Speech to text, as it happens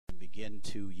begin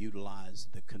to utilize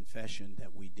the confession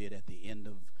that we did at the end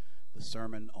of the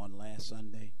sermon on last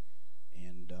Sunday,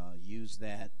 and use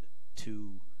that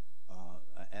to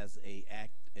as a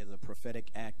prophetic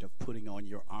act of putting on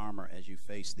your armor as you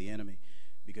face the enemy,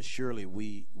 because surely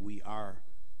we are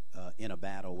in a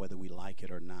battle, whether we like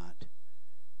it or not.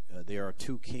 There are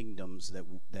two kingdoms that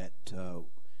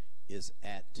is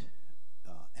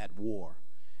at war,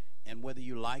 and whether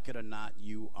you like it or not,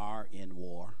 you are in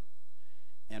war.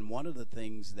 And one of the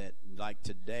things that, like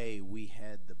today, we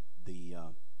had the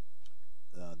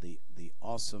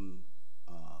awesome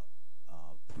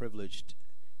privilege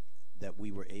that we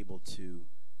were able to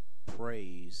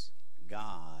praise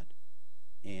God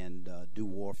and do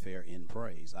warfare in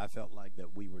praise. I felt like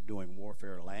that we were doing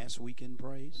warfare last week in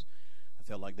praise. I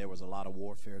felt like there was a lot of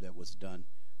warfare that was done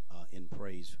in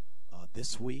praise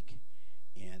this week.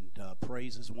 And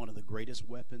praise is one of the greatest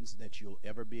weapons that you'll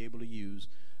ever be able to use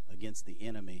against the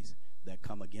enemies that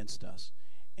come against us.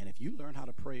 And if you learn how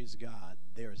to praise God,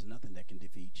 there is nothing that can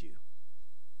defeat you.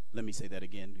 Let me say that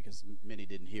again, because many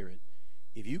didn't hear it.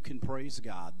 If you can praise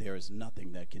God, there is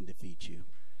nothing that can defeat you.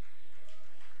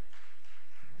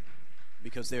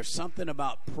 Because there's something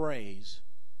about praise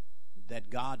that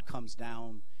God comes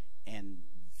down and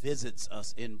visits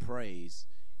us in praise,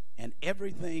 and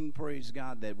everything, praise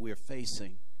God, that we're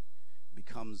facing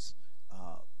becomes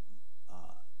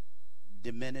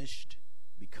diminished,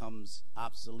 becomes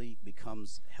obsolete,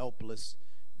 becomes helpless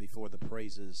before the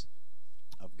praises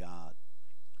of God.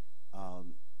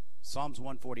 Psalms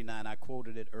 149, I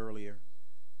quoted it earlier,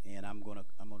 and I'm gonna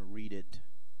read it.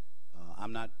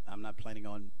 I'm not planning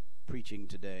on preaching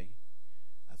today.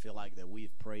 I feel like that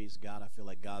we've praised God. I feel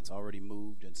like God's already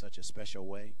moved in such a special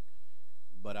way.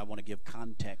 But I want to give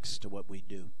context to what we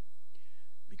do,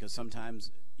 because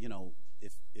sometimes,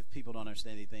 if people don't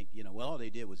understand, they think, well, all they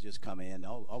did was just come in.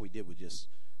 All we did was just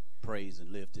praise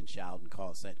and lift and shout and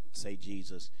call, say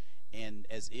Jesus, and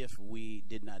as if we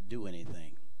did not do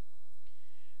anything.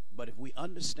 But if we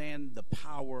understand the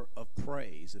power of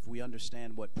praise, if we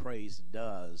understand what praise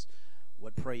does,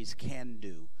 what praise can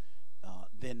do,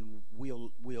 then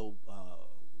we'll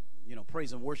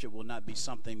praise and worship will not be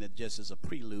something that just is a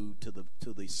prelude to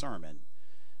the sermon,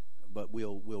 but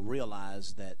we'll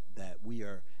realize that we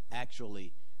are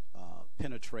actually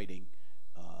penetrating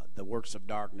the works of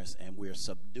darkness, and we're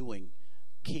subduing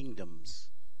kingdoms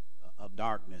of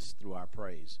darkness through our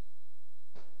praise.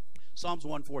 Psalms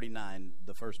 149,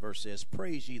 the first verse says,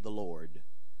 "Praise ye the Lord,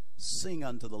 sing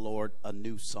unto the Lord a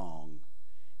new song,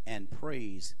 and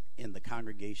praise in the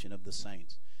congregation of the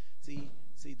saints."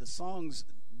 See the songs,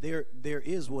 there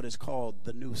is what is called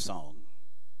the new song.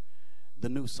 The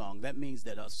new song. That means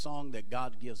that a song that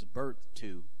God gives birth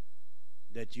to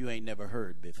that you ain't never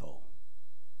heard before.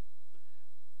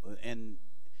 And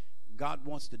God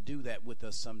wants to do that with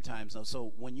us sometimes. So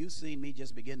when you see me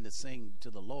just begin to sing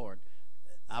to the Lord,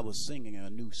 I was singing a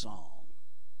new song.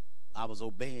 I was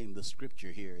obeying the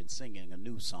scripture here and singing a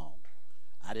new song.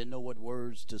 I didn't know what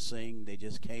words to sing. They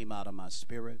just came out of my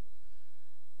spirit,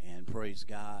 and praise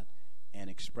God, and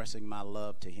expressing my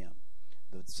love to him.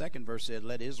 The second verse said,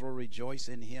 "Let Israel rejoice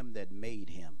in him that made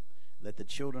him. Let the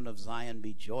children of Zion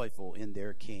be joyful in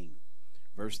their king."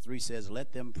 Verse 3 says,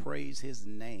 "Let them praise his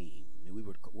name." We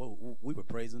were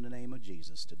praising the name of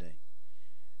Jesus today.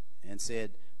 And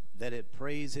said, "Let it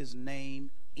praise his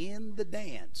name in the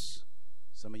dance."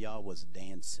 Some of y'all was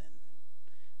dancing.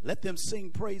 "Let them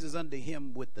sing praises unto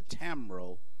him with the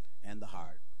tambrel and the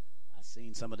harp." I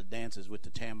seen some of the dancers with the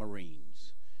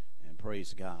tamarines, and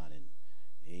praise God, and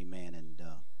amen. And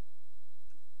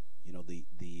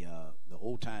the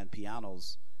old time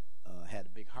pianos had a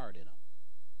big heart in them,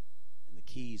 and the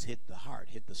keys hit the heart,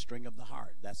 hit the string of the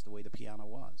heart. That's the way the piano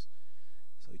was.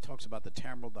 So he talks about the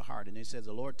timbre of the heart, and he says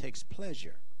the Lord takes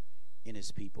pleasure in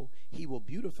his people. He will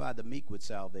beautify the meek with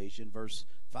salvation. Verse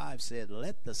 5 said,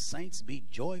 "Let the saints be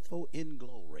joyful in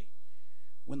glory."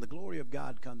 When the glory of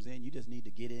God comes in, you just need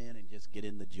to get in and just get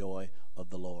in the joy of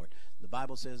the Lord. The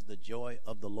Bible says the joy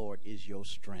of the Lord is your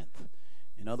strength.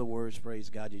 In other words, praise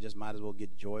God, you just might as well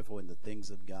get joyful in the things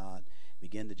of God.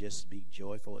 Begin to just be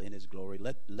joyful in his glory.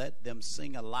 Let them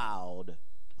sing aloud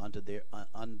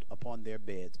upon their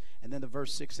beds. And then the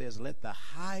verse 6 says, "Let the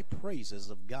high praises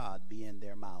of God be in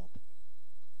their mouth,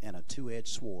 and a two-edged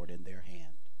sword in their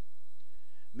hand."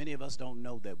 Many of us don't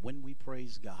know that when we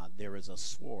praise God, there is a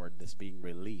sword that's being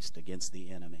released against the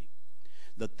enemy.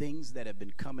 The things that have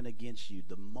been coming against you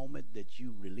the moment that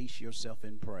you release yourself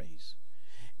in praise.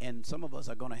 And some of us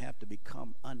are going to have to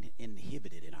become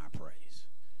uninhibited in our praise.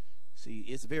 See,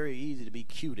 it's very easy to be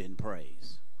cute in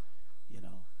praise.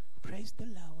 Praise the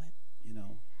Lord,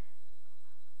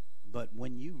 But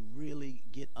when you really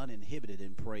get uninhibited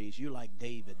in praise, you're like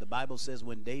David. The Bible says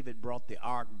when David brought the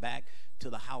ark back to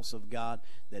the house of God,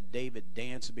 that David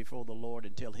danced before the Lord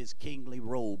until his kingly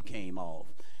robe came off.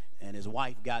 And his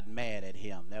wife got mad at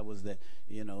him. That was the,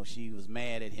 she was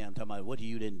mad at him, talking about, what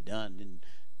you done done and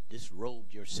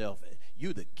disrobed yourself.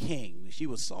 You're the king. She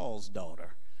was Saul's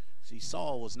daughter. See,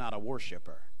 Saul was not a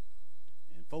worshiper.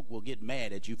 And folk will get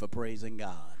mad at you for praising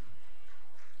God.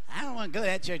 I don't want to go to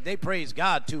that church. They praise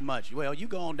God too much. Well, you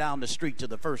go on down the street to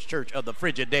the First Church of the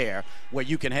Frigidaire, where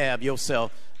you can have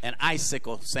yourself an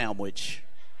icicle sandwich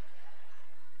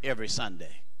every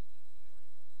Sunday.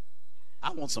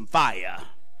 I want some fire.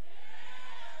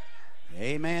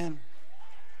 Amen.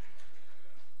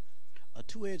 A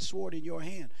two-edged sword in your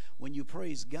hand. When you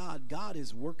praise God, God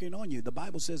is working on you. The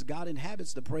Bible says God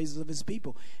inhabits the praises of his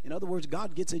people. In other words,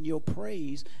 God gets in your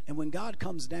praise, and when God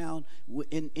comes down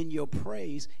in your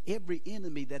praise, every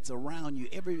enemy that's around you,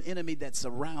 every enemy that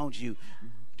surrounds you,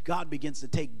 God begins to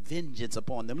take vengeance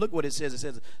upon them. Look what it says. It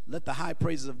says, let the high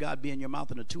praises of God be in your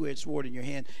mouth and a two-edged sword in your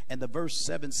hand. And the verse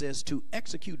 7 says, to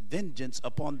execute vengeance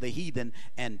upon the heathen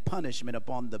and punishment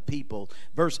upon the people.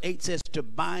 Verse 8 says, to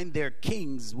bind their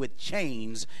kings with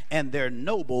chains and their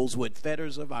nobles with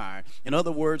fetters of iron. In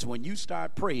other words, when you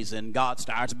start praising, God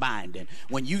starts binding.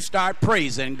 When you start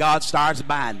praising, God starts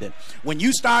binding. When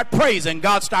you start praising,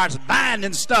 God starts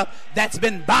binding stuff that's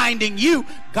been binding you.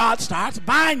 God starts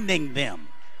binding them.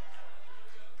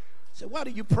 So why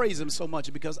do you praise him so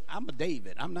much? Because I'm a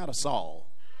David. I'm not a Saul.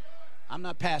 I'm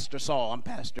not Pastor Saul. I'm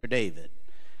Pastor David.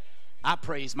 I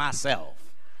praise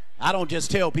myself. I don't just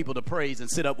tell people to praise and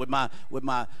sit up with my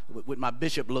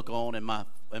bishop look on and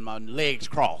my legs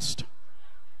crossed,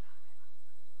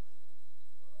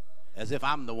 as if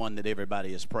I'm the one that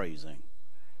everybody is praising.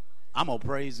 I'm gonna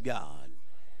praise God.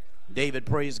 David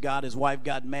praised God. His wife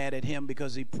got mad at him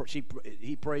because he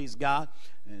praised God,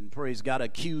 and praised God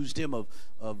accused him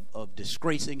of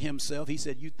disgracing himself. He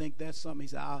said, you think that's something? He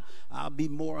said, I'll be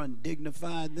more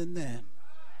undignified than that.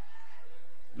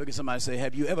 Look at somebody and say,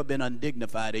 have you ever been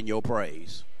undignified in your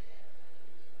praise?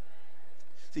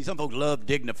 See, some folks love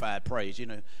dignified praise.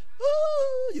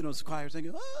 The choir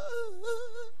singing,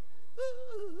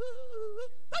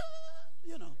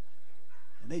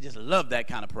 and they just love that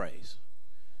kind of praise,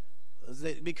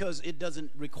 because it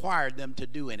doesn't require them to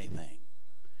do anything.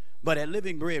 But at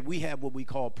Living Bread, we have what we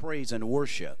call praise and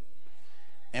worship.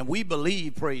 And we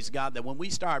believe, praise God, that when we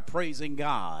start praising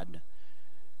God,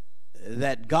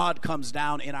 that God comes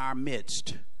down in our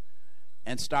midst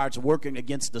and starts working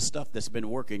against the stuff that's been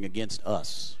working against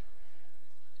us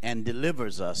and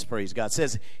delivers us, praise God. It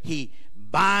says he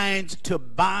binds to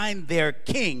bind their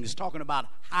kings, talking about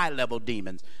high-level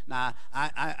demons. Now,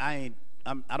 I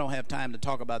don't have time to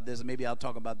talk about this, and maybe I'll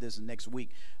talk about this next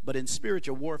week. But in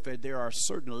spiritual warfare, there are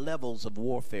certain levels of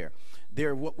warfare. There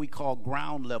are what we call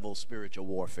ground level spiritual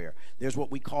warfare. There's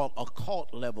what we call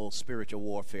occult level spiritual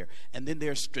warfare. And then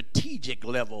there's strategic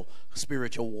level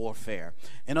spiritual warfare.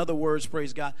 In other words,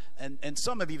 praise God, and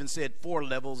some have even said 4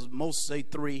 levels. Most say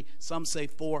 3, some say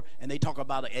 4, and they talk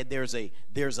about there's a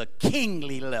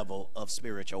kingly level of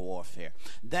spiritual warfare.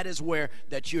 That is where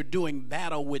that you're doing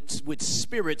battle with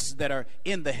spirits that are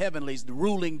in the heavenlies, the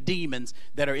ruling demons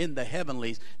that are in the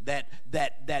heavenlies,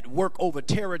 that work over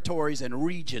territories and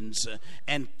regions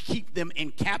and keep them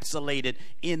encapsulated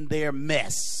in their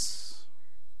mess.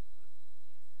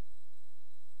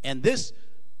 And this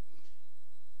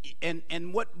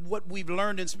and what we've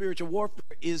learned in spiritual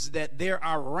warfare is that there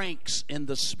are ranks in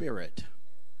the spirit.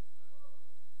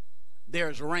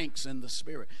 There's ranks in the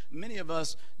spirit. Many of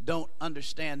us don't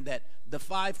understand that the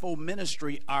fivefold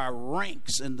ministry are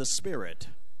ranks in the spirit.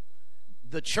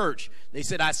 The church, they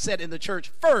said, I set in the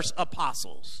church first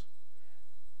apostles.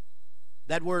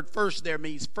 That word first there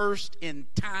means first in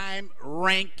time,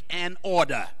 rank, and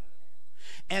order.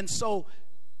 And so,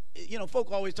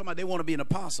 folk always talk about they want to be an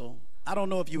apostle. I don't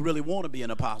know if you really want to be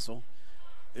an apostle,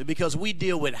 because we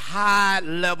deal with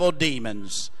high-level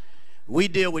demons. We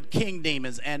deal with king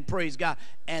demons, and praise God,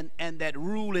 and that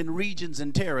rule in regions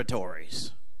and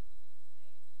territories.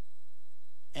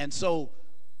 And so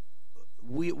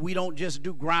we don't just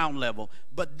do ground level.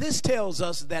 But this tells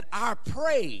us that our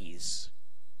praise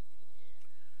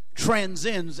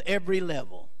transcends every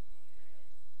level.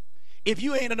 If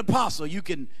you ain't an apostle, you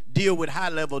can deal with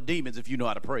high-level demons if you know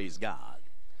how to praise God.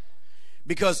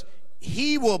 Because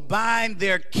he will bind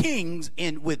their kings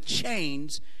with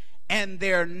chains and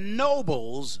their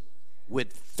nobles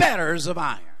with fetters of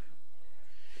iron.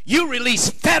 You release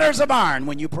fetters of iron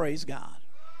when you praise God.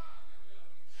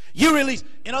 You release.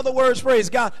 In other words, praise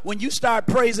God, when you start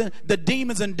praising, the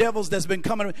demons and devils that's been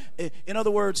coming. In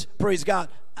other words, praise God.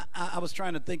 I was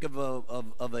trying to think of I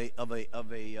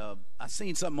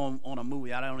seen something on a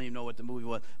movie. I don't even know what the movie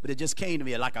was, but it just came to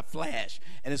me like a flash.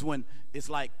 And it's when it's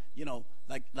like, you know,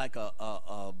 like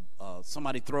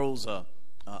somebody throws a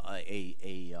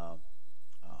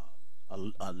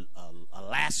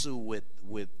lasso with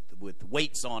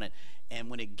weights on it, and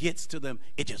when it gets to them,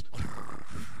 it just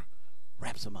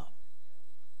wraps them up.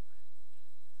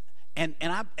 And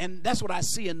that's what I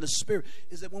see in the spirit,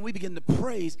 is that when we begin to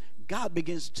praise, God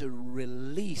begins to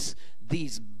release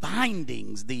these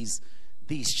bindings, these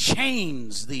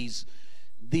chains, these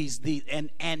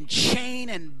and chain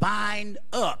and bind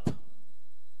up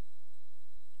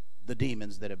the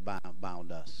demons that have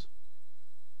bound us.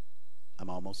 I'm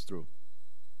almost through.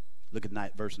 Look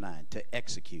at verse 9. To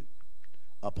execute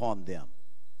upon them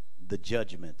the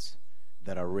judgments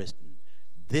that are written.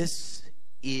 This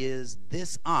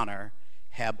honor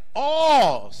have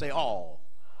all, say all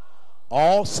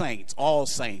saints.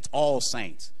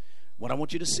 What I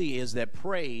want you to see is that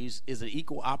praise is an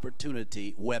equal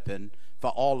opportunity weapon for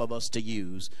all of us to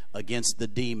use against the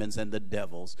demons and the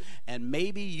devils. And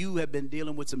maybe you have been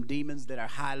dealing with some demons that are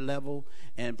high level,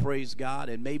 and praise God,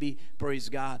 and maybe, praise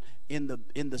God, in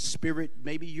the spirit,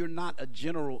 maybe you're not a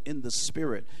general in the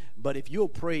spirit, but if you'll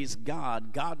praise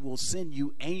God, God will send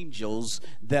you angels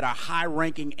that are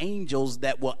high-ranking angels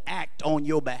that will act on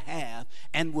your behalf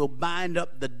and will bind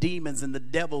up the demons and the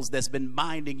devils that's been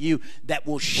binding you, that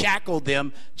will shackle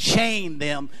them, chain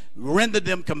them, render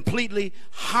them completely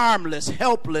harmless,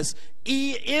 helpless,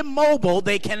 immobile.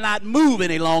 They cannot move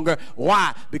any longer.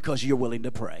 Why? Because you're willing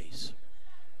to praise.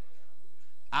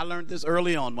 I learned this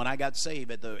early on when I got saved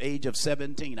at the age of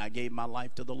 17. I gave my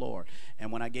life to the Lord.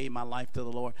 And when I gave my life to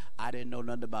the Lord, I didn't know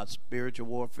nothing about spiritual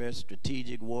warfare,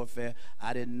 strategic warfare.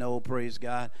 I didn't know, praise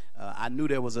God. I knew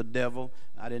there was a devil.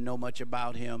 I didn't know much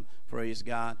about him, praise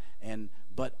God.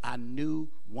 But I knew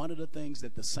one of the things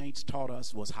that the saints taught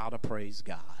us was how to praise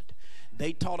God.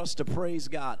 They taught us to praise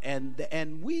God,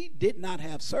 and we did not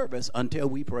have service until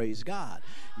we praised God.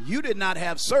 You did not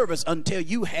have service until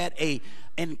you had a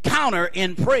encounter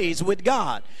in praise with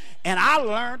God. And I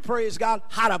learned, praise God,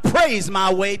 how to praise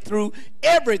my way through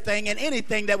everything and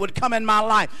anything that would come in my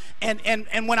life.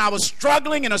 And when I was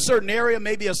struggling in a certain area,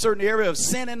 maybe a certain area of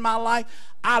sin in my life,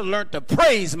 I learned to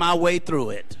praise my way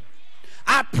through it.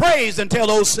 I praised until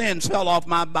those sins fell off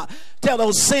my body, till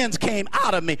those sins came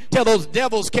out of me, till those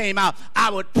devils came out. I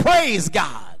would praise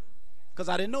God because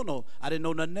I didn't know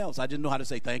nothing else. I didn't know how to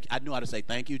say thank you. I knew how to say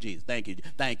thank you, Jesus. Thank you,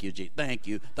 Jesus.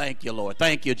 Thank you, Lord.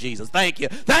 Thank you, Jesus. Thank you.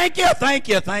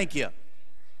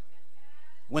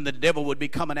 When the devil would be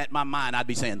coming at my mind, I'd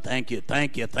be saying, thank you.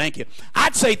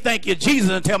 I'd say thank you, Jesus,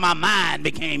 until my mind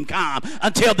became calm,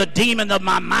 until the demon of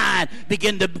my mind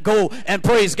began to go and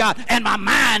praise God, and my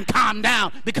mind calmed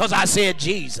down because I said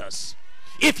Jesus.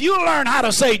 If you learn how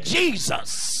to say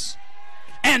Jesus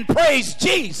and praise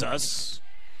Jesus,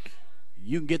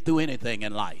 you can get through anything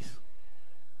in life.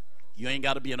 You ain't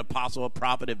got to be an apostle, a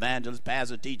prophet, evangelist,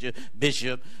 pastor, teacher,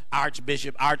 bishop,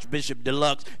 archbishop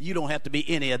deluxe. You don't have to be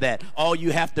any of that. All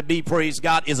you have to be, praise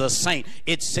God, is a saint.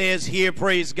 It says here,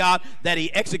 praise God, that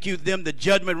he executes them the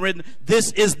judgment written.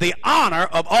 This is the honor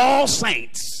of all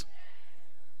saints.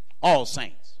 All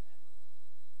saints.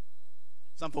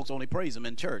 Some folks only praise him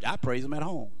in church. I praise him at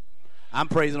home. I'm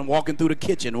praising him walking through the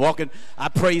kitchen, I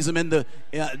praise him in the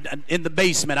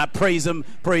basement. I praise him,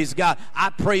 praise God.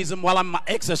 I praise him while I'm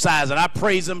exercising. I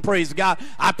praise him, praise God.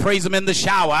 I praise him in the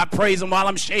shower. I praise him while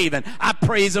I'm shaving. I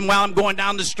praise him while I'm going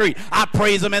down the street. I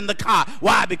praise him in the car.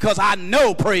 Why? Because I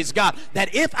know, praise God,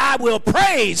 that if I will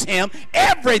praise him,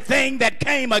 everything that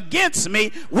came against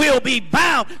me will be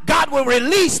bound. God will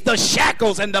release the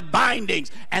shackles and the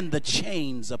bindings and the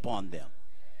chains upon them.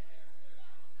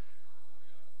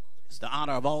 It's the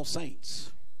honor of all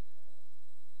saints.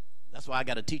 That's why I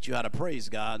got to teach you how to praise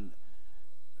God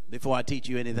before I teach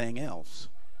you anything else.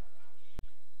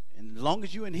 And as long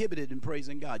as you're inhibited in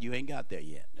praising God, you ain't got there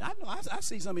yet. I know. I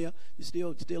see some of you.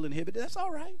 You're still inhibited. That's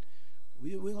all right.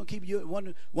 We're gonna keep you.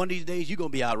 One of these days, you're gonna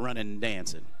be out running and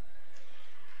dancing.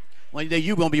 One day,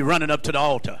 you're gonna be running up to the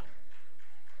altar.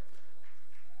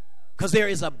 Because there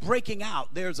is a breaking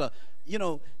out. There's a,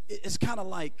 it's kind of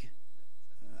like.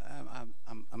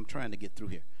 I'm trying to get through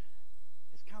here.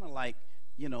 It's kind of like,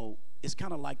 it's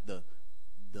kind of like the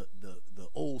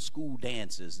old school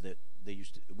dances that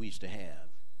we used to have.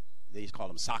 They used to call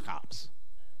them sock hops.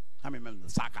 I remember the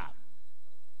sock hop.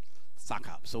 Sock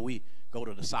hop. So we go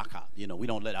to the sock hop. We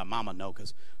don't let our mama know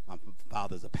because my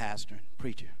father's a pastor and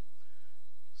preacher.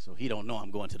 So he don't know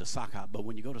I'm going to the sock house. But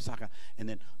when you go to the sock house, and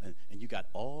then and you got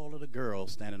all of the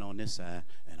girls standing on this side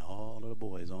and all of the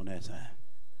boys on that side.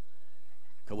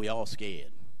 Because we all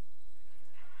scared.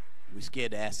 We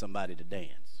scared to ask somebody to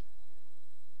dance.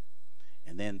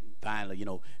 And then finally,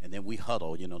 and then we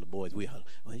huddle, the boys, we huddle.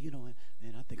 Well, you know what,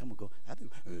 man, I think I'm going to go. I'm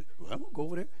going to go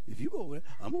over there. If you go over there,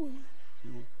 I'm going to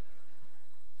go.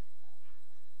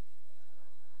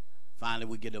 Finally,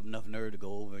 we get enough nerve to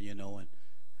go over, and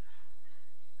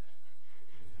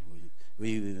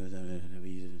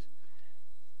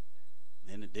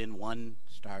then one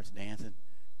starts dancing,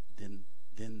 then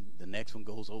the next one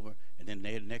goes over, and then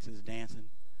the next is dancing,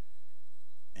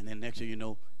 and then next thing you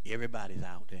know, everybody's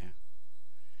out there.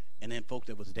 And then folks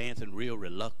that was dancing real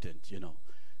reluctant, they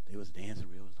was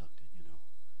dancing real reluctant,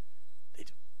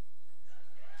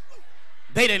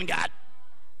 they didn't got.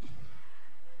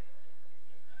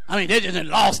 They just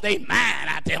lost their mind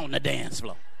out there on the dance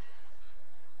floor.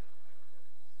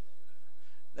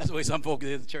 That's the way some folks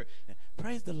is in church.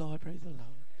 Praise the Lord, praise the Lord.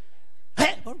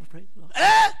 Hey, praise the Lord.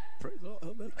 Praise the Lord.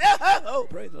 Oh,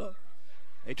 praise the Lord.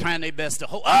 They trying their best to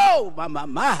hold. Oh, my,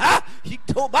 ha. He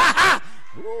told my, ha.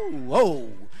 Ooh, whoa.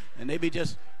 And they be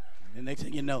just, the next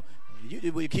thing you know,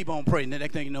 we keep on praying. The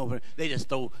next thing you know, they just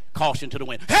throw caution to the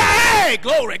wind. Hey,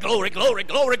 glory, glory, glory,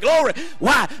 glory, glory.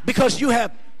 Why? Because you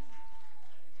have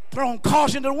thrown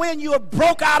caution to the wind. You have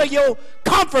broke out of your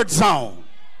comfort zone.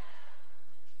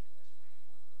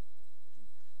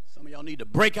 Some of y'all need to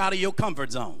break out of your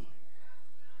comfort zone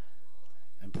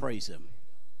and praise him.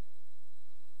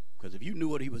 Because if you knew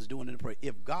what he was doing in the prayer,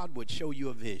 if God would show you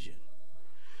a vision,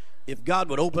 if God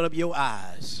would open up your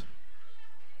eyes.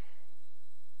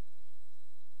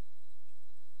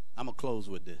 I'm going to close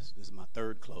with this. This is my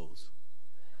third close.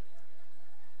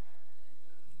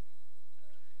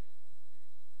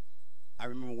 I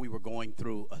remember we were going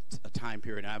through a time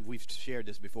period, and we've shared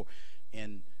this before,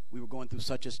 and we were going through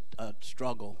such a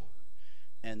struggle,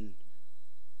 and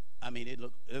it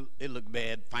looked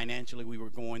bad financially. We were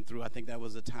going through, I think that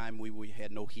was a time we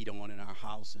had no heat on in our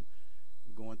house, and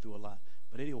we were going through a lot.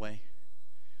 But anyway,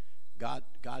 God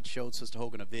showed Sister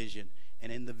Hogan a vision,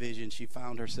 and in the vision she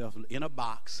found herself in a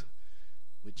box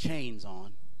with chains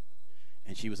on,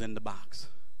 and she was in the box.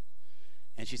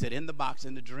 And she said in the box,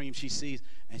 in the dream, she sees,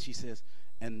 and she says,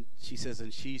 and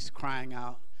she's crying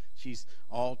out. She's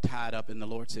all tied up, and the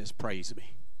Lord says, praise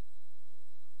me.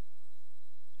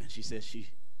 And she says she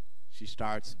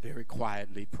starts very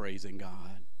quietly praising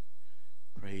God.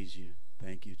 Praise you.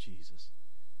 Thank you, Jesus.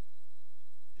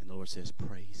 And the Lord says,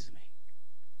 praise me.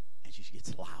 And she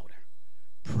gets louder.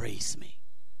 Praise me.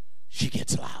 She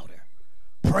gets louder.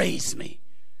 Praise me.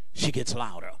 She gets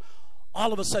louder.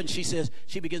 All of a sudden, she says,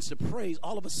 she begins to praise.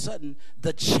 All of a sudden,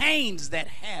 the chains that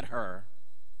had her,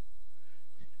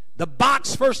 the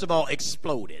box, first of all,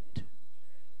 exploded.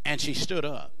 And she stood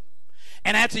up.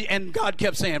 And God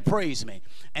kept saying, praise me.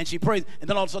 And she praised. And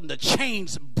then all of a sudden, the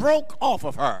chains broke off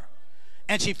of her.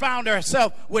 And she found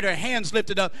herself with her hands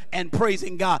lifted up and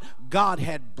praising God. God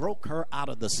had broke her out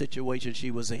of the situation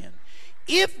she was in.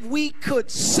 If we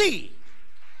could see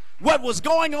what was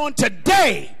going on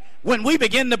today when we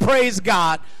begin to praise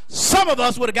God, some of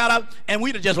us would have got up and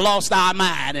we'd have just lost our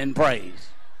mind in praise.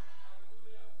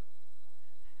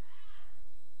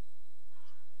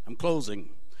 I'm closing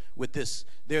with this.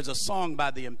 There's a song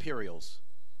by the Imperials.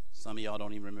 Some of y'all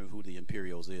don't even remember who the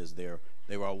Imperials is.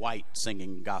 They were a white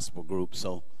singing gospel group,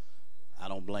 so I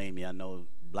don't blame you. I know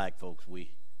black folks,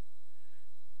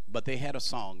 but they had a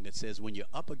song that says, when you're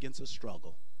up against a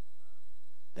struggle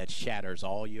that shatters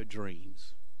all your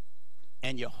dreams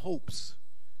and your hopes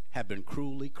have been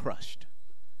cruelly crushed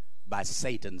by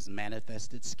Satan's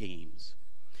manifested schemes,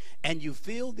 and you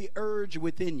feel the urge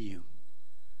within you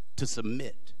to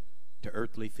submit to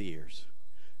earthly fears,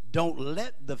 don't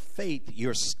let the faith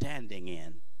you're standing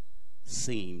in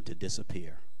seem to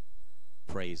disappear.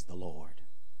 Praise the Lord.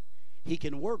 He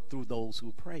can work through those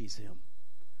who praise him.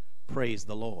 Praise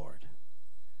the Lord.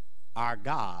 Our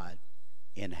God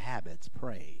inhabits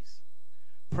praise.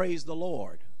 Praise the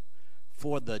Lord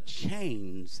for the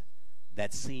chains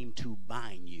that seem to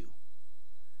bind you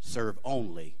serve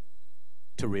only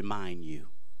to remind you.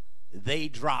 They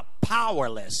drop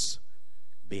powerless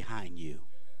behind you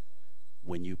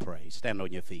when you pray. Stand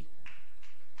on your feet.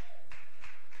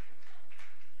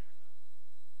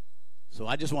 So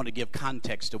I just want to give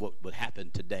context to what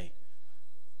happened today.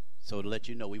 So to let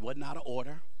you know, we wasn't out of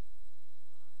order.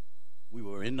 We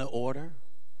were in the order.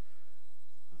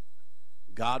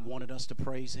 God wanted us to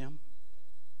praise him.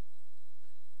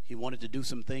 He wanted to do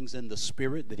some things in the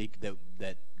spirit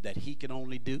that he can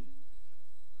only do.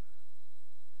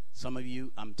 Some of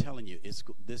you, I'm telling you, it's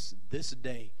this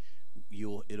day,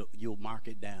 you'll mark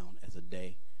it down as a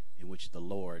day in which the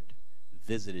Lord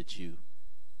visited you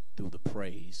through the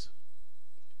praise.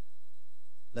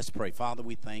 Let's pray. Father,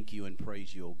 we thank you and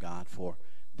praise you, oh God, for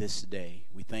this day.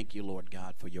 We thank you, Lord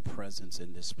God, for your presence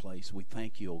in this place. We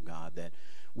thank you, oh God, that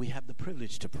we have the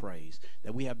privilege to praise,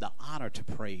 that we have the honor to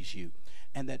praise you,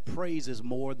 and that praise is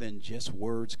more than just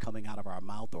words coming out of our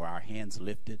mouth or our hands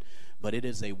lifted, but it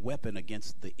is a weapon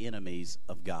against the enemies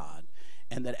of God.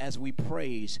 And that as we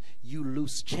praise, you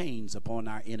loose chains upon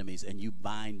our enemies and you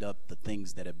bind up the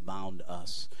things that have bound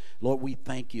us. Lord, we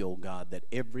thank you, oh God, that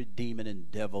every demon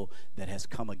and devil that has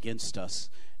come against us,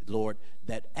 Lord,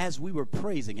 that as we were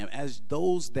praising him, as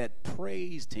those that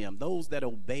praised him, those that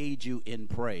obeyed you in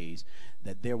praise,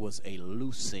 that there was a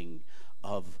loosing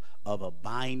of a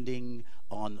binding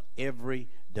on every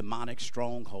demonic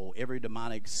stronghold, every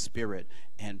demonic spirit,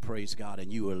 and praise God,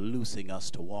 and you are loosing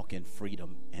us to walk in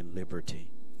freedom and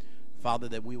liberty. Father,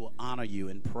 that we will honor you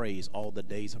and praise all the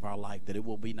days of our life, that it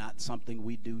will be not something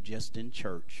we do just in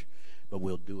church, but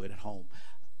we'll do it at home.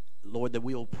 Lord, that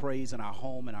we'll praise in our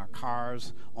home, in our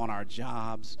cars, on our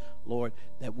jobs. Lord,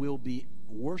 that we'll be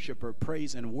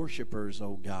praise and worshipers,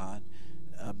 oh God,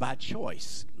 by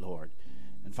choice, Lord.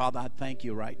 And Father, I thank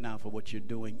you right now for what you're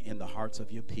doing in the hearts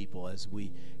of your people as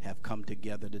we have come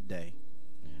together today.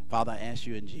 Father, I ask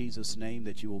you in Jesus' name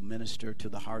that you will minister to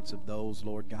the hearts of those,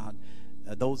 Lord God,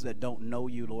 those that don't know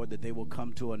you, Lord, that they will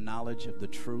come to a knowledge of the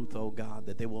truth, oh God,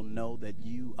 that they will know that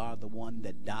you are the one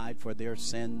that died for their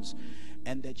sins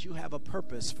and that you have a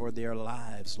purpose for their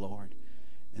lives, Lord,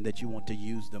 and that you want to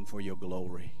use them for your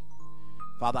glory.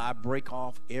 Father, I break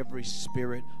off every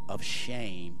spirit of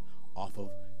shame off of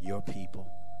your people.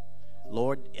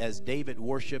 Lord, as David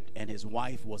worshiped and his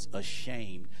wife was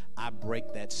ashamed, I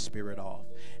break that spirit off.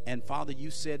 And Father, you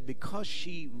said because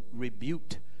she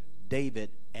rebuked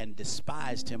David and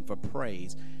despised him for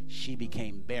praise, she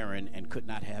became barren and could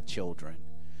not have children.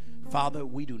 Father,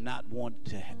 we do not want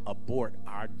to abort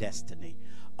our destiny,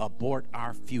 abort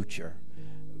our future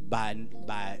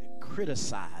by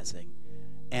criticizing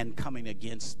and coming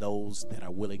against those that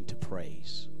are willing to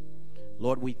praise.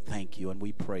 Lord, we thank you and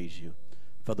we praise you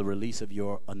for the release of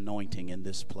your anointing in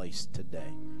this place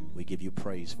today. We give you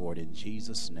praise for it in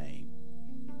Jesus' name.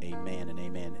 Amen and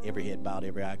amen. Every head bowed,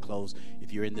 every eye closed.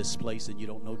 If you're in this place and you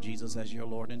don't know Jesus as your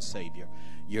Lord and Savior,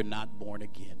 you're not born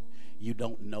again. You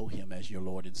don't know him as your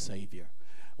Lord and Savior.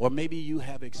 Or maybe you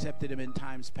have accepted him in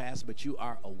times past, but you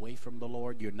are away from the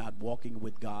Lord. You're not walking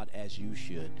with God as you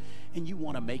should. And you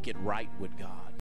want to make it right with God.